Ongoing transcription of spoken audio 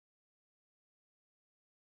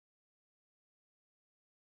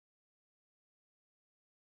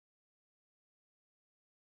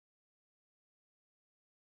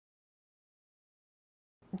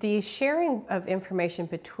The sharing of information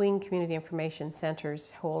between community information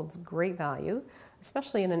centers holds great value,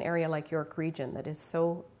 especially in an area like York Region that is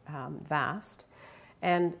so vast.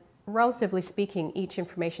 And relatively speaking, each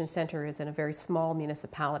information center is in a very small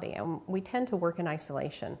municipality, and we tend to work in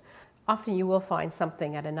isolation. Often you will find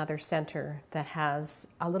something at another center that has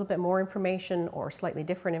a little bit more information or slightly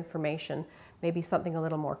different information, maybe something a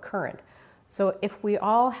little more current. So if we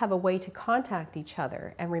all have a way to contact each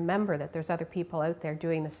other and remember that there's other people out there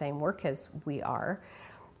doing the same work as we are,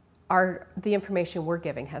 the information we're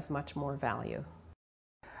giving has much more value.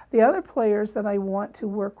 The other players that I want to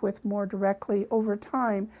work with more directly over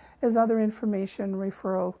time is other information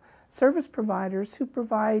referral service providers who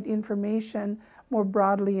provide information more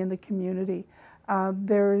broadly in the community.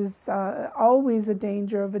 There's always a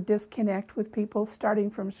danger of a disconnect with people starting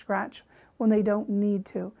from scratch when they don't need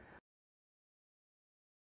to.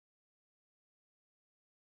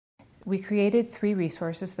 We created 3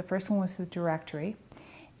 resources. The first one was the directory,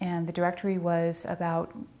 and the directory was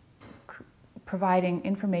about providing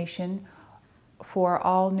information for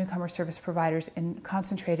all newcomer service providers and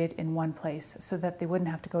concentrated in one place so that they wouldn't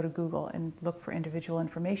have to go to Google and look for individual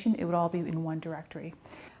information. It would all be in one directory.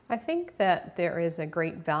 I think that there is a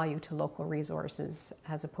great value to local resources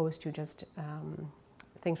as opposed to just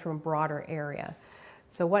things from a broader area.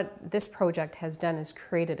 So what this project has done is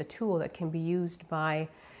created a tool that can be used by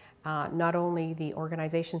not only the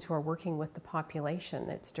organizations who are working with the population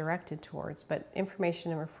it's directed towards, but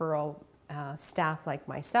information and referral staff like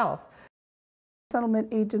myself. Settlement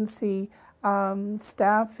agency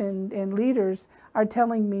staff and leaders are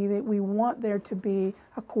telling me that we want there to be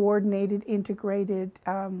a coordinated, integrated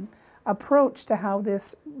approach to how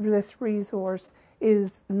this resource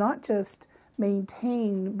is not just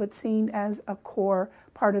maintained, but seen as a core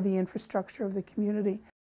part of the infrastructure of the community.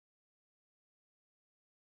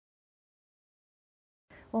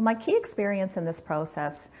 Well, my key experience in this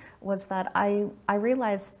process was that I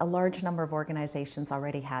realized a large number of organizations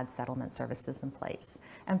already had settlement services in place.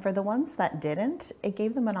 And for the ones that didn't, it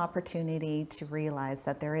gave them an opportunity to realize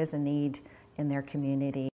that there is a need in their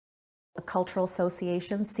community. Cultural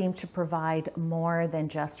associations seem to provide more than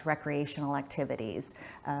just recreational activities.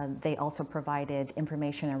 They also provided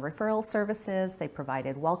information and referral services. They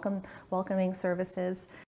provided welcoming services.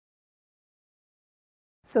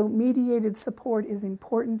 So mediated support is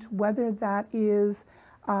important, whether that is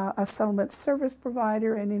a settlement service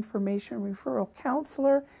provider, an information referral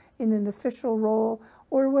counselor in an official role,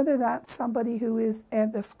 or whether that's somebody who is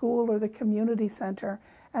at the school or the community center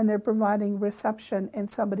and they're providing reception and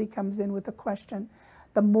somebody comes in with a question.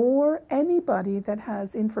 The more anybody that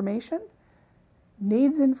has information,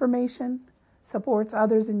 needs information, supports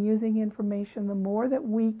others in using information, the more that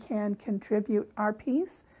we can contribute our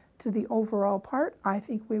piece to the overall part, I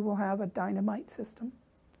think we will have a dynamite system.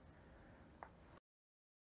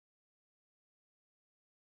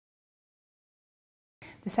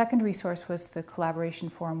 The second resource was the Collaboration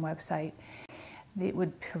Forum website. It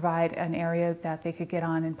would provide an area that they could get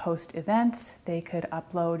on and post events. They could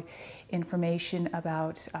upload information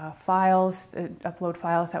about upload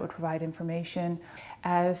files that would provide information,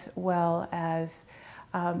 as well as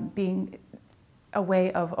being a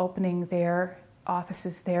way of opening their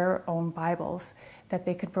offices, their own Bibles, that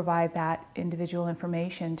they could provide that individual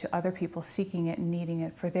information to other people seeking it and needing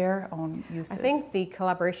it for their own uses. I think the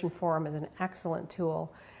Collaboration Forum is an excellent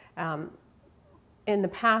tool. In the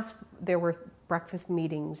past, there were breakfast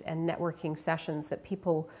meetings and networking sessions that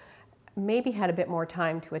people maybe had a bit more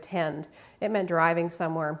time to attend. It meant driving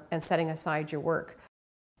somewhere and setting aside your work.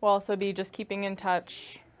 We'll also be just keeping in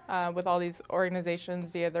touch with all these organizations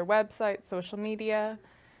via their website, social media,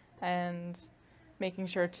 and making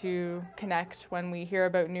sure to connect when we hear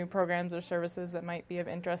about new programs or services that might be of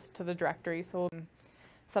interest to the directory. So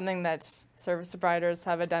something that service providers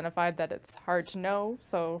have identified that it's hard to know,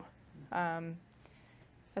 so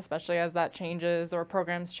especially as that changes or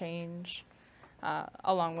programs change,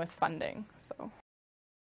 along with funding. So.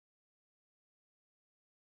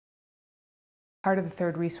 Part of the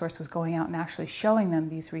third resource was going out and actually showing them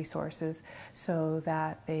these resources so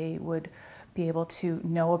that they would be able to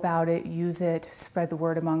know about it, use it, spread the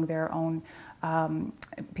word among their own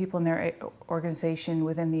people in their organization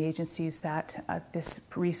within the agencies that this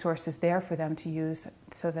resource is there for them to use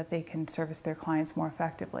so that they can service their clients more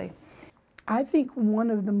effectively. I think one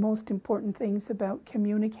of the most important things about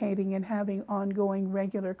communicating and having ongoing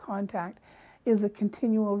regular contact is a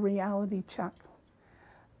continual reality check.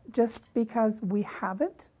 Just because we have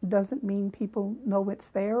it doesn't mean people know it's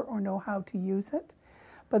there or know how to use it.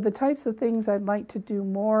 But the types of things I'd like to do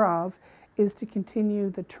more of is to continue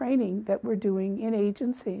the training that we're doing in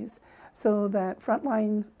agencies so that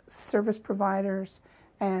frontline service providers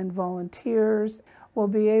and volunteers will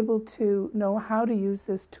be able to know how to use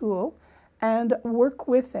this tool and work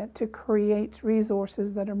with it to create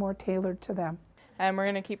resources that are more tailored to them. And we're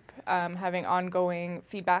going to keep having ongoing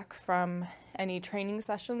feedback from any training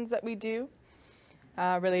sessions that we do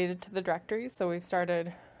related to the directory. So we've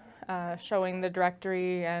started showing the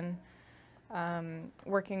directory and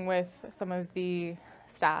working with some of the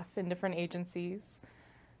staff in different agencies.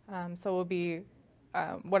 So we'll be,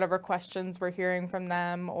 whatever questions we're hearing from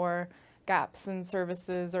them or gaps in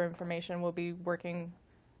services or information, we'll be working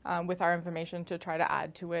with our information to try to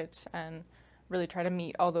add to it and really try to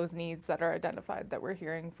meet all those needs that are identified that we're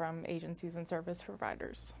hearing from agencies and service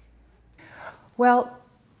providers. Well,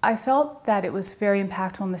 I felt that it was very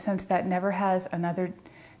impactful in the sense that never has another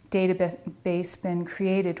database been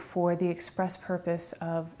created for the express purpose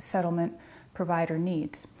of settlement provider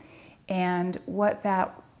needs. And what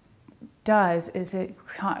that does is it,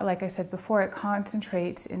 like I said before, it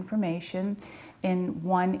concentrates information in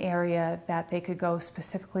one area that they could go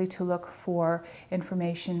specifically to look for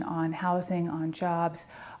information on housing, on jobs,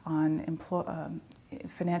 on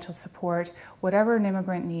financial support, whatever an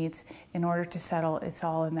immigrant needs in order to settle, it's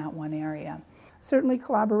all in that one area. Certainly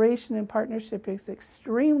collaboration and partnership is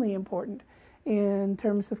extremely important in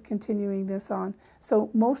terms of continuing this on. So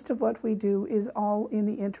most of what we do is all in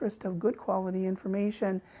the interest of good quality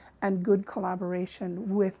information and good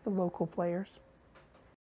collaboration with the local players.